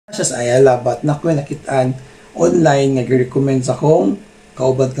Siya sa ayala, but nakoy nakitaan online nga gi-recommend sa akong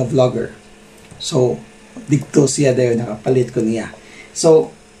kauban nga vlogger. So, dito siya dayon nakapalit ko niya.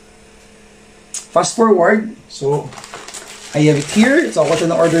 So, fast forward. So, I have it here. So, ako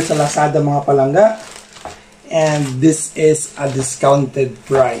siya na-order sa Lazada mga palangga. And this is a discounted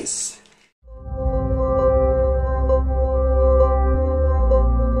price.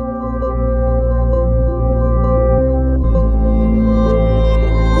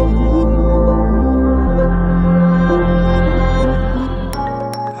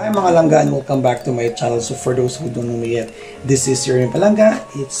 Mga langga, and welcome back to my channel. So for those who don't know me yet, this is your Palanga.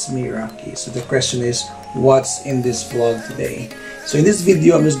 It's me, Rocky. So the question is, what's in this vlog today? So in this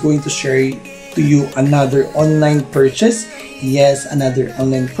video, I'm just going to share to you another online purchase. Yes, another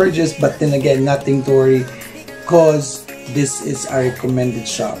online purchase, but then again, nothing to worry because this is a recommended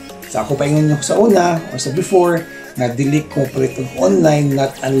shop. So ako paingon nyo sa una or sa before na dili ko palit online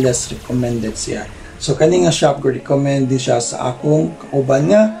not unless recommended siya. So kani nga shop ko recommend din siya sa akong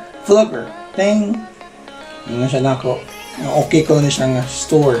kauban nga vlogger. Tang nga siya nako. Okay ko na siya nga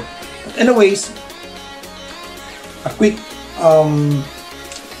store. But anyways, a quick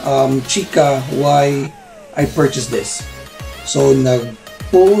chika why I purchased this. So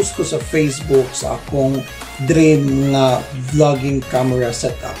nag-post ko sa Facebook sa akong dream nga vlogging camera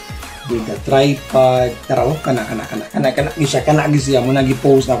setup with a tripod. Taraw kana siya mo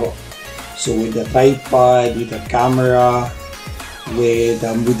nagi-post nako. So with the tripod, with the camera, with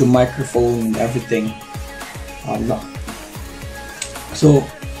the microphone and everything. So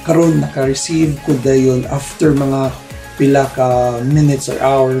karon naka-receive ko dayon after mga pila ka minutes or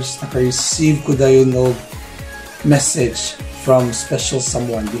hours, naka-receive ko dayon og message from special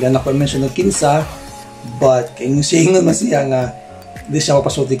someone. Di na ko mention og kinsa, but kay siya nga siya nga di siya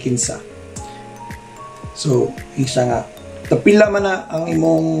mapasulti kinsa. So siya nga tapila man na ang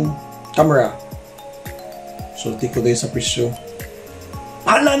imong camera. Sulti ko dahil sa presyo.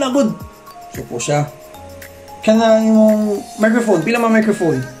 Hala na good! So po siya. Kana yung microphone. Pila man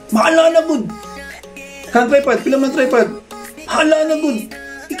microphone. Mahala na good! Kana tripod. Pila man tripod. Hala na good!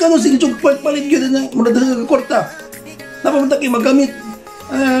 Ikaw no sige chog palit yun na muna dalang nagkorta. Napamunta kayo magamit.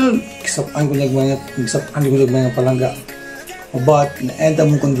 Kisapaan ko nagmanga palangga. But na-end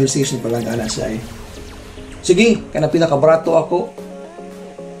mong conversation palangga na siya eh. Sige, kana pinakabarato ako.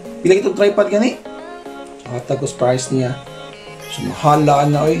 Pila itong tripod gani? Tagos price niya. So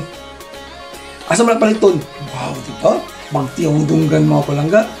mahalaan na oy. Asa man paliton? Wow, diba? Magtiyong dunggan mga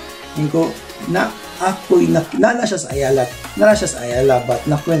palangga. Ko na ako'y nana siya sa ayala. But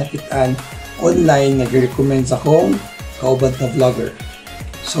nako'y nakitaan online nga gi-recommend sa akong kauban na vlogger.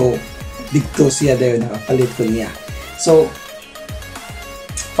 So dito siya dayon nakapalit ko niya. So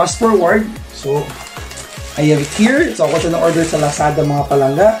fast forward. So I have it here. So ako siya na-order sa Lazada mga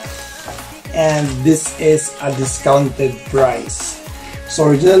palangga. And this is a discounted price. So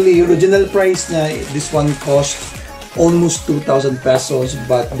original price niya, this one cost almost 2,000 pesos.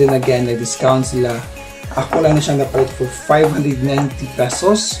 But then again, na-discount sila. Ako lang na siyang napalit for 590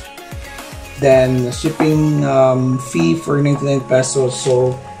 pesos. Then shipping fee for 99 pesos.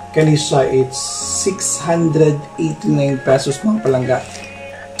 So kanisa it's 689 pesos mga palangga.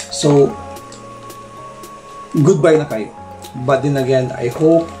 So goodbye na kayo. But then again, I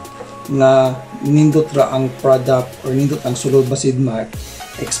hope na nindot ra ang product or nindot ang sulod basid ma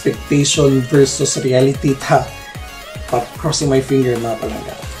expectation versus reality ta. But crossing my finger mga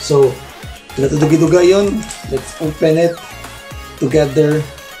palangga. So, dugi-dugayon, let's open it together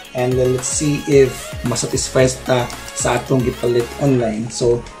and let's see if masatisfies ta sa atong gipalit online.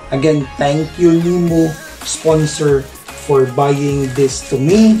 So, again, thank you Nimo sponsor for buying this to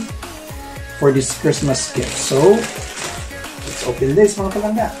me for this Christmas gift. So, let's open this mga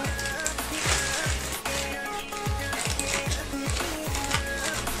palangga.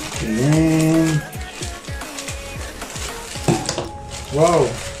 Ayan. Wow.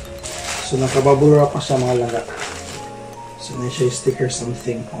 So, nakabubble wrap pa siya mga langga. So, na siya sticker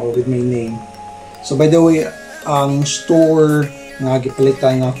something or with my name. So, by the way, ang store nga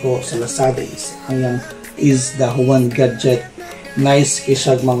gipalitan nga ako sa Lazada is the One Gadget. Nice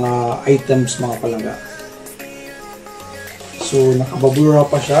kisag mga items mga palangga. So, nakabubble wrap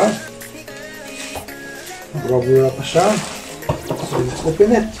pa siya. So, let's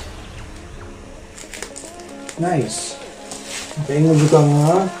open it. Nice. Nakaingon juga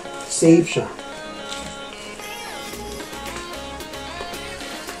nga safe siya.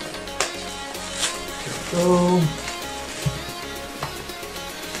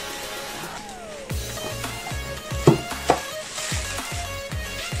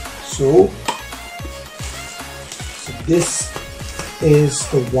 So this is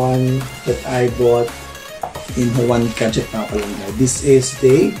the one that I bought in one gadget na palangga. This is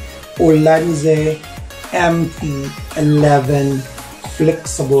the Ulanzi MT-11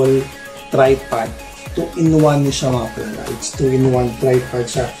 flexible tripod. 2-in-1 siya mga palangga. It's 2-in-1 tripod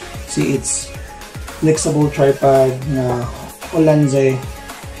siya. See, it's flexible tripod na Ulanzi.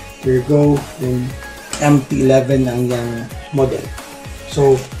 Here you go. Then MT-11 ang yung model.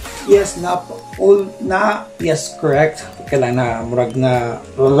 So, yes, yes, correct. Kailan na, murag na,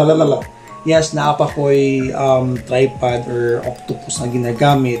 yes, naapa ko'y tripod or octopus na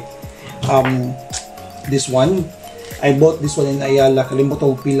ginagamit. This one, I bought this one in Ayala.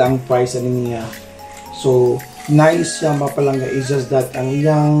 Kalimutan ko pila ang price niya. So, nice siya mapalangga. It's just that ang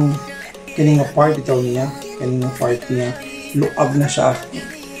iyang kaninga part itaw niya. Kaninga part niya. Luag na siya.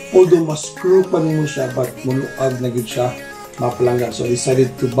 Although mas screw pa mo siya, but muluag na good siya mapalangga. So I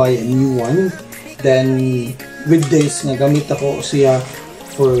decided to buy a new one. Then with this, nagamit ako siya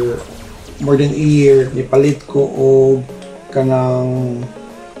for more than a year. Nipalit ko o kanang,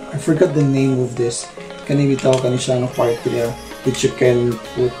 I forgot the name of this. Kaning bitaw kani siya ng part niya, which you can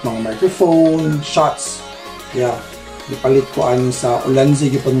put mga microphone, shots. Yeah. Nipalit ko ani sa Ulanzi,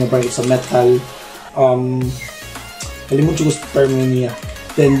 gipon nga ba sa metal. Kalimutan ko sa term niya.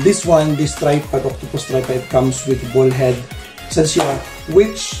 Then this one, this tripod, octopus tripod, comes with ball head. Sa siya,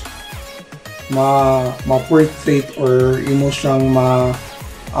 which ma-portrait or imo siyang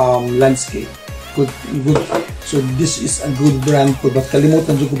landscape. Good. So this is a good brand ko. But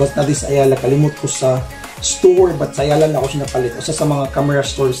kalimutan ko ba na this Ayala, kalimut ko sa store, but sa Ayala na ako siya napalit. O sa mga camera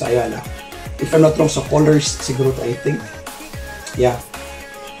store sa Ayala. If I'm not wrong, sa colors siguro I think. Yeah.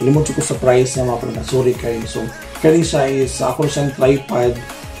 Kalimutan ko sa price na mga pala. Sorry kayo. So kani siya is, ako siyang tripod,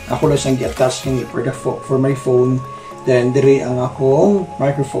 ako lang siyang i-attach niya for my phone, then dire ang akong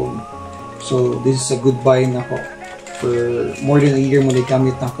microphone. So this is a good buy na ako. For more than a year mo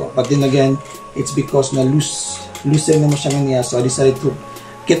nagamit na ako. But then again, it's because na loosen naman siya niya, so I decided to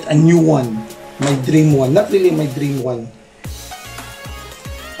get a new one. My dream one. Not really my dream one.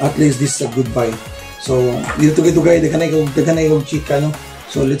 At least this is a good buy. So, dito tugay-tugay, daganay kong chika, no?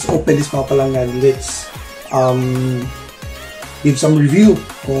 So let's open this mga palangan. Let's give some review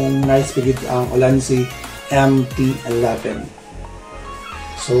kung nice pagit ang Ulanzi MT-11.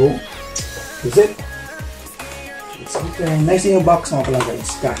 So, that's it. It's open. Nice in yung box mga palangga.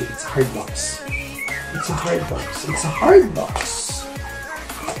 It's kahit. It's a hard box. It's a hard box. It's a hard box.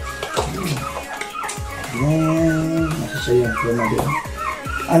 Yan. Nasa siya yung pluma din.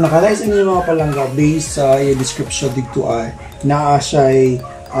 Nakalais yung mga palangga based sa yung description dito ay naa siya ay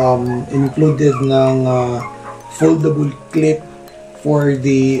included ng foldable clip for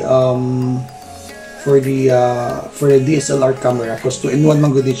the DSLR camera. Because 2-in-1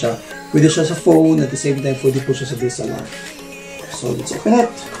 man good siya. Pwede siya sa phone, at the same time pwede po siya sa DSLR. So let's open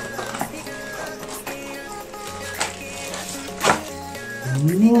it.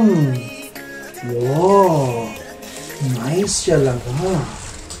 Wow, nice siya lang ha.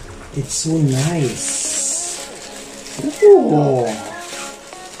 It's so nice. Oh,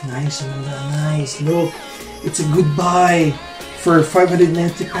 nice lang ha. Nice. Look, it's a good buy. For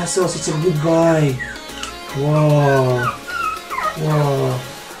 590 pesos, it's a good buy. Wow. Wow.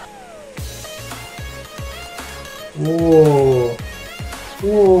 Whoa.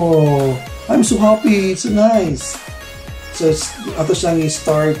 Whoa. I'm so happy. It's so nice. So, ato siyang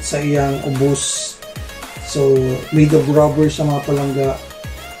i-start sa iyang ubos. So, made of rubber siya mga palangga.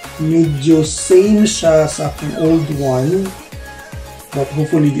 Medyo same siya sa aking old one. But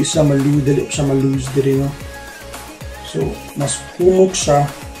hopefully, di siya malose din, no? So, mas pumok siya.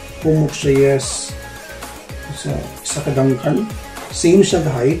 Pumok siya, yes. Sa kadangkan. Same siya the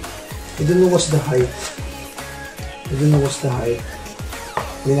height. I don't know what's the height.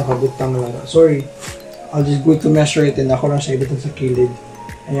 Hindi nakabutang lang. Sorry. I'll just go to measure it and ako lang siya ibutang sa kilid.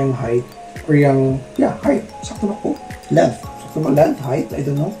 Ayang height. Or yung, yeah, height. Sakto ba po? Length. Sakto ba? Length? Height? I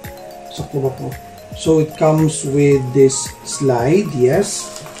don't know. Sakto ba po? So, it comes with this slide.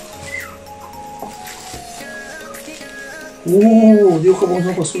 Yes. Oh, di ko kabang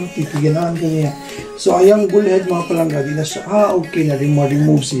sa pasunod. Titigyanaan ka niya. So, ayang bullhead mga palangga. Di na siya. Okay na.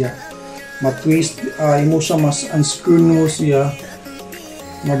 Remove siya. Ma-twist. Imo siya mas unscrew mo siya.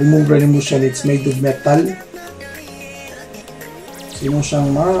 Ma-remove rin mo siya. It's made of metal. So, imo siyang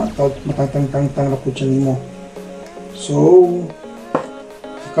matang-tang-tang na po siya nimo. So,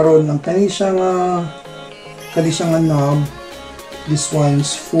 karon ang kanisang knob. This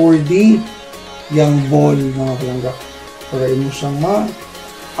one's for the young ball mga palangga. Para imo siyang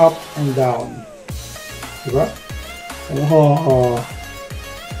up and down. Diba? Oh.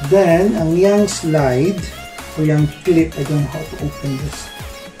 Then, ang young slide, for yung clip. I don't know how to open this.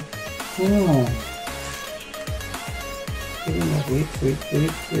 Oh. Wait.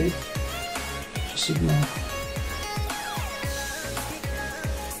 Signal.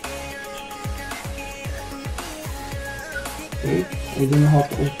 Wait, I don't know how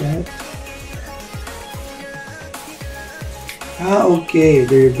to open it. Ah, okay.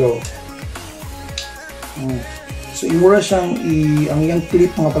 There you go. So, imura siyang ang yung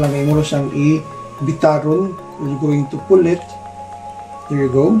clip mga pala, imura siyang bitaron. We're going to pull it. There you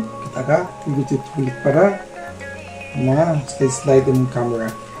go. Kita ka? We're going to pull it para slide yung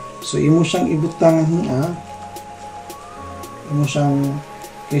camera. So, imo siyang ibutang niya. Imo siyang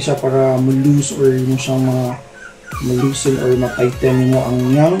kaya para mo-loose or imo siyang ma-loosen or ma-tighten mo ang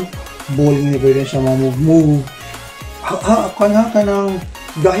yang ball niya. Pwede siya ma-move. Ako na ka ng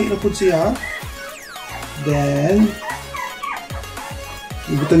gahi na po siya. Then,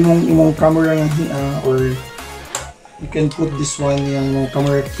 ibutan mong imong camera ng hiya or you can put this one yung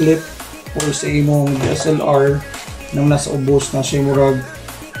camera clip or sa imong DSLR nang nasa ubos na siya murag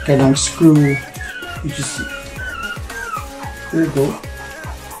ka ng screw, which is there you go.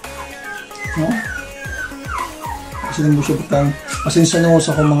 No? Kasi nang mo siya butang. Pasensya na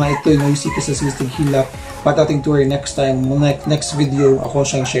sa akong mga ito, no, isi ka sa sistig hilap. Patating to next time, next video, ako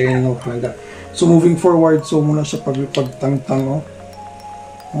siyang sharing mo talaga. So, moving forward, so muna siya pagtangtang, no?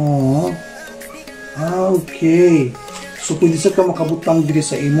 Oh. Okay. So, pwede sa ka makabutang diri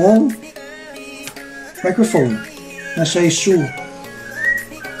sa imong microphone na siya shoe.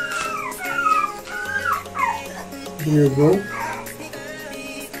 There you go.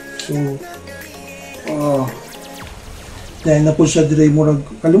 So, dahil na po siya diri murag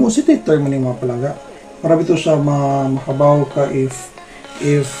kalimutan si term man yung mga palangga. Para bito siya makabaw ka if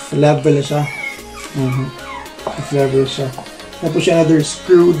level siya. If level siya. Tapos siya another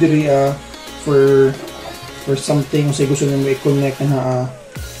screw diri for something kung gusto nyo i-connect na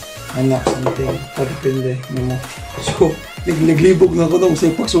something depende mo. So naglibog na ako nung sa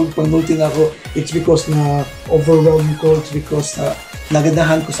pag-multi na ako. It's because na overwhelmed ko. It's because na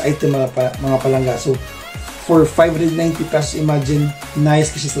nagadahan ko sa item mga palangga. So for 590 pesos, imagine, nice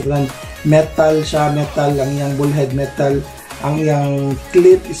kasi sa talan. Metal siya, metal, ang iyang bullhead metal. Ang iyang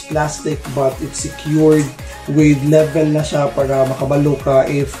clip is plastic but it's secured with level na siya para makabalo ka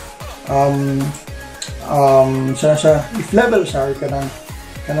if if level siya or kanang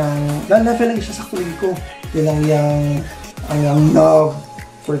level lang siya sa kulig ko. Yun ang iyang knob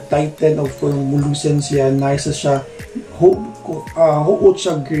for tighten or for loosen siya, nice siya, huot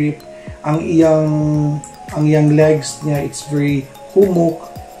siya grip. Ang iyang legs niya, it's very humok,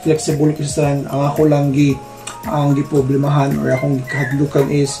 flexible kasi ang ako lang ang giproblemahan or akong gikahadlukan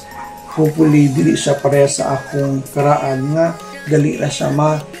is hopefully dili siya pareha sa akong karaan nga gali ra siya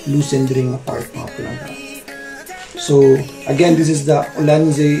ma-loosen diri nga part mga palangga. So again, this is the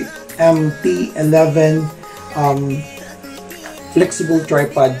Ulanzi MT-11 flexible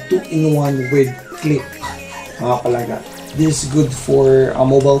tripod 2-in-1 with clip mga palangga. This is good for a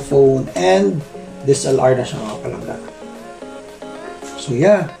mobile phone and DSLR na siya mga palangga. So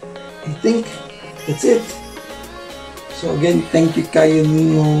yeah, I think that's it. So again, thank you kayo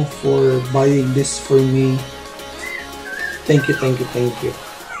ninyo for buying this for me. Thank you.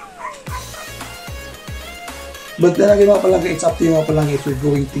 But then again mga palangga, it's up to you mga palangga if you're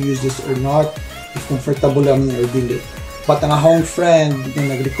going to use this or not, if comfortable lang or dili. But ang akong friend na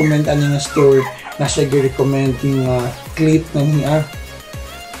nag-recommend nga store na siya gi-recommend yung clip ng niya,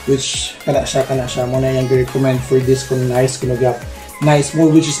 which kana siya muna yung gi-recommend for this kung nice mo,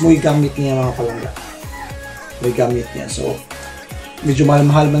 which is mo gamit niya mga palangga. May gamit niya. So, medyo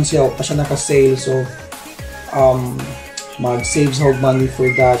mahal man siya. Pa siya naka-sale. So, mag-save sa money for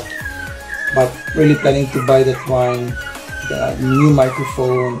that. But, really planning to buy that one. The new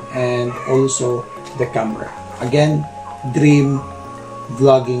microphone and also the camera. Again, dream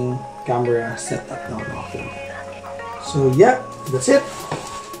vlogging camera setup now. So, yeah. That's it.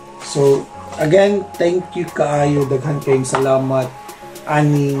 So, again, thank you kaayo. Daghan kayong salamat.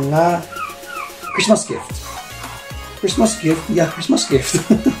 Ani nga Christmas gift.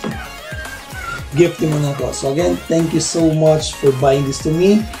 Gift mo na to. So again, thank you so much for buying this to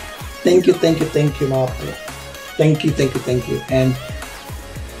me. Thank you mga pala. Thank you. And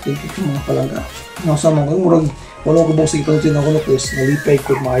thank you mga palangga. Nasama ko, murag wala ko bang sige ako na plus nalipay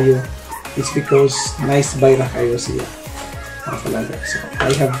ko maayo. It's because nice buy na kayo siya mga palangga. So I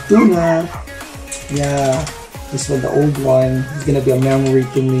have two na. Yeah, this one, the old one, is gonna be a memory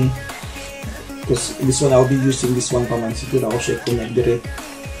to me. Because this one, I'll be using this one pa man. Siguro ako siya connect direct.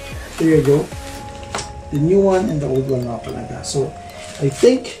 There you go. The new one and the old one nga pala. So, I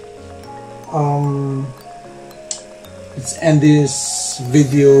think, let's end this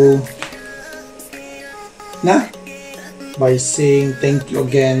video by saying thank you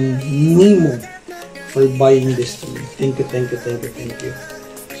again, Nemo, for buying this to me. Thank you.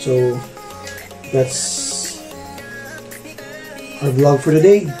 So that's our vlog for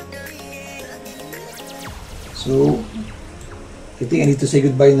today. So I think I need to say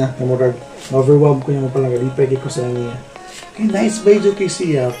goodbye na. Overwhelmed ko yung palang galipay ko sa niya. Okay, nice buy jo kay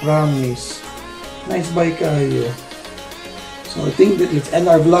siya, promise. Nice buy kayo. So I think that let's end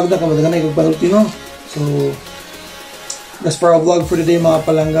our vlog na. Kamadagan na ikagpanulti, no? So that's for our vlog for today, mga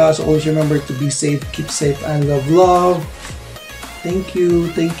palangga. So always remember to be safe, keep safe, and love. Thank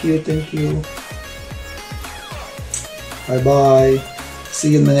you. Bye.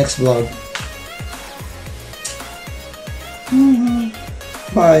 See you in the next vlog.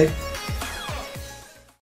 Bye.